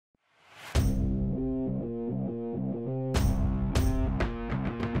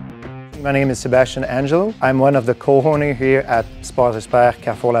My name is Sebastian Angelo. I'm one of the co-owners here at SmartSpace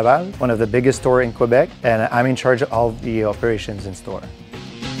Carrefour Laval, one of the biggest stores in Quebec, and I'm in charge of all the operations in store.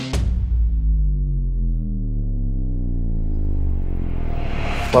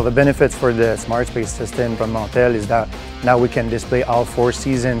 Well, the benefits for the SmartSpace system from Montel is that now we can display all 4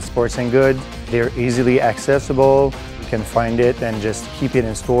 seasons sports and goods. They're easily accessible. You can find it and just keep it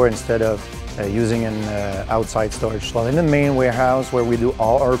in store instead of using an outside storage. Well, in the main warehouse where we do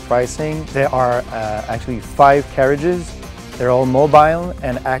all our pricing, there are actually 5 carriages. They're all mobile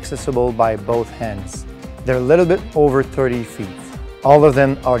and accessible by both hands. They're a little bit over 30 feet. All of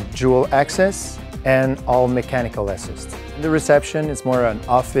them are dual access and all mechanical assist. The reception is more an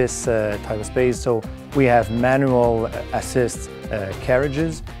office type of space, so we have manual assist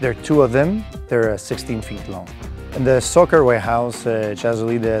carriages. There are 2 of them. They're 16 feet long. In the soccer warehouse,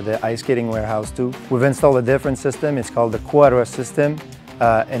 actually the ice skating warehouse too, we've installed a different system. It's called the Quadra system,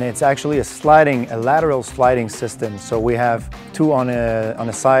 and it's actually a lateral sliding system. So we have 2 on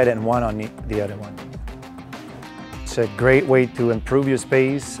a side and 1 on the other one. It's a great way to improve your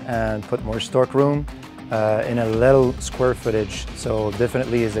space and put more stock room in a little square footage. So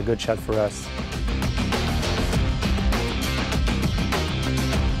definitely is a good shot for us.